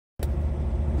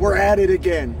We're at it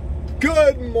again.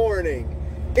 Good morning.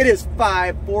 It is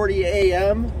 5:40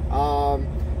 a.m.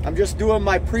 I'm just doing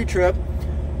my pre-trip.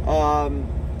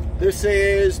 This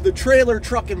is the trailer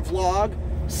trucking vlog.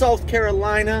 South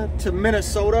Carolina to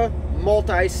Minnesota,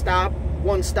 multi-stop,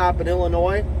 one stop in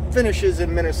Illinois, finishes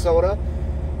in Minnesota.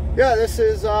 Yeah, this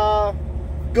is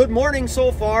good morning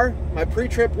so far. My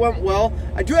pre-trip went well.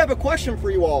 I do have a question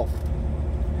for you all.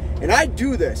 And I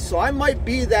do this, so I might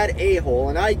be that a-hole,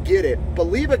 and I get it. But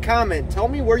leave a comment. Tell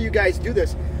me where you guys do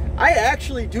this. I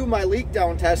actually do my leak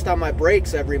down test on my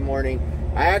brakes every morning.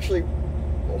 I actually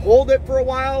hold it for a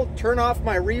while, turn off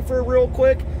my reefer real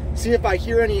quick, see if I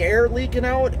hear any air leaking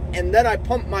out, and then I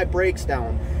pump my brakes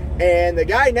down. And the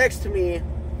guy next to me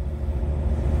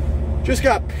just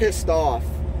got pissed off.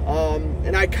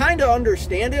 And I kind of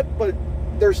understand it, but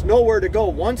there's nowhere to go.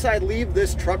 Once I leave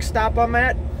this truck stop I'm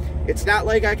at, it's not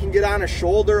like I can get on a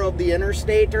shoulder of the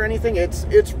interstate or anything. It's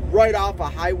right off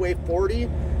of Highway 40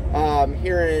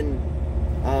 here in,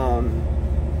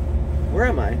 where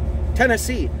am I?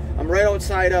 Tennessee. I'm right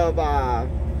outside of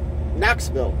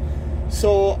Knoxville.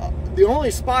 So the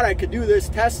only spot I could do this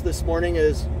test this morning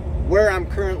is where I'm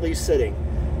currently sitting.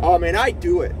 And I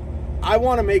do it. I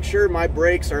want to make sure my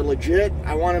brakes are legit.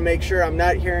 I want to make sure I'm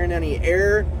not hearing any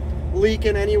air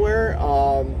leaking anywhere.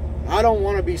 I don't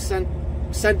want to be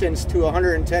sentenced to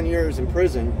 110 years in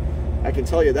prison. I can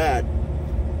tell you that.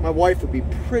 My wife would be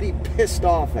pretty pissed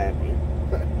off at me.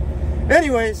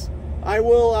 Anyways, I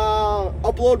will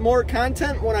upload more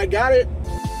content when I got it.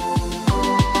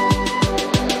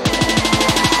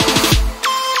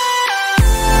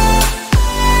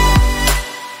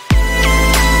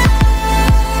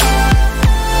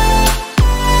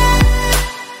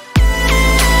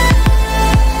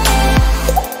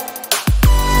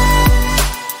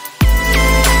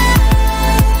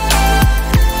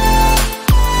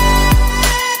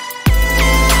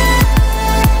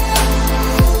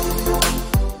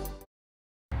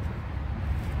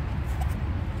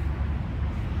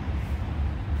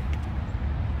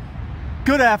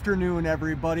 Good afternoon,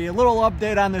 everybody. A little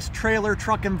update on this trailer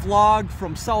trucking vlog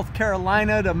from South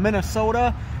Carolina to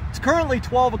Minnesota. It's currently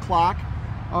 12 o'clock.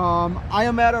 I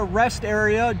am at a rest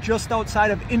area just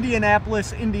outside of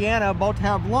Indianapolis, Indiana, about to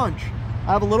have lunch.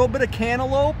 I have a little bit of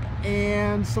cantaloupe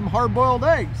and some hard-boiled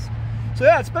eggs. So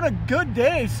yeah, it's been a good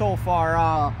day so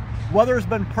far. Weather's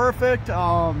been perfect.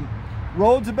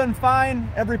 Roads have been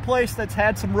fine. Every place that's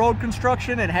had some road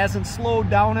construction, it hasn't slowed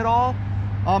down at all.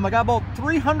 I got about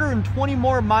 320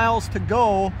 more miles to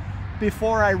go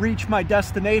before I reach my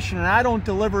destination, and I don't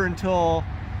deliver until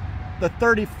the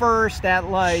 31st at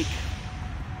like,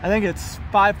 I think it's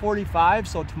 5:45,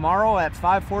 so tomorrow at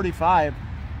 5:45.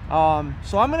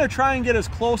 So I'm gonna try and get as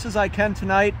close as I can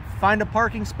tonight, find a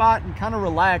parking spot and kind of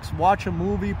relax, watch a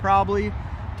movie probably,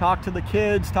 talk to the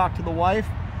kids, talk to the wife.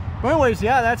 But anyways,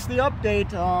 yeah, that's the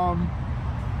update.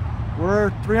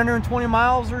 We're 320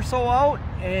 miles or so out,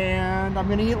 and I'm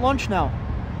gonna eat lunch now.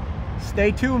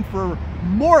 Stay tuned for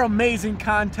more amazing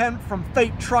content from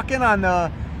Fate Truckin' on the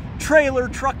Trailer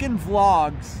Truckin'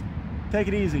 Vlogs. Take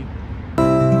it easy.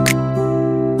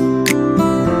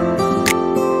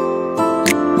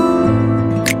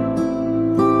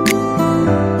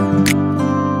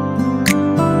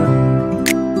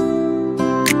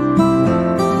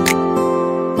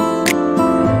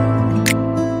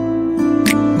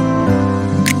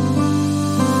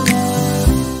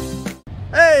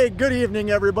 Good evening,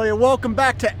 everybody. Welcome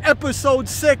back to episode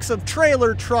 6 of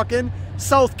Trailer Truckin',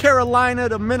 South Carolina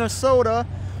to Minnesota.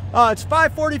 It's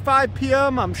 5:45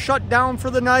 p.m. I'm shut down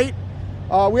for the night.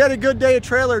 We had a good day of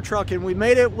trailer trucking. We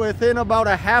made it within about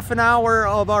a half an hour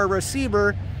of our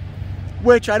receiver,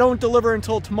 which I don't deliver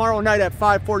until tomorrow night at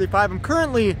 5:45. I'm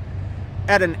currently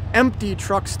at an empty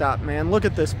truck stop, man. Look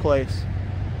at this place.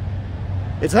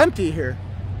 It's empty here,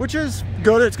 which is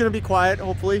good. It's going to be quiet,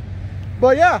 hopefully.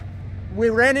 But yeah. We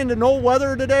ran into no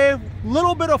weather today.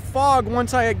 Little bit of fog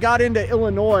once I got into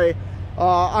Illinois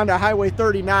onto Highway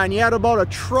 39. You had about a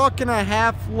truck and a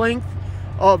half length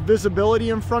of visibility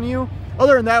in front of you.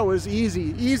 Other than that, it was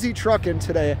easy trucking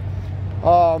today.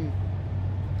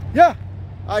 Yeah,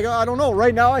 I don't know.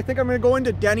 Right now, I think I'm gonna go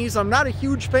into Denny's. I'm not a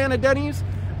huge fan of Denny's,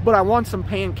 but I want some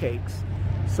pancakes.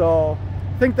 So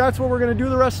I think that's what we're gonna do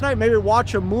the rest of the night. Maybe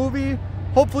watch a movie.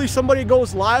 Hopefully somebody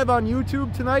goes live on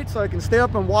YouTube tonight so I can stay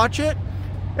up and watch it.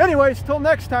 Anyways, till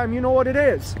next time, you know what it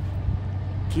is.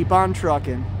 Keep on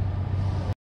trucking.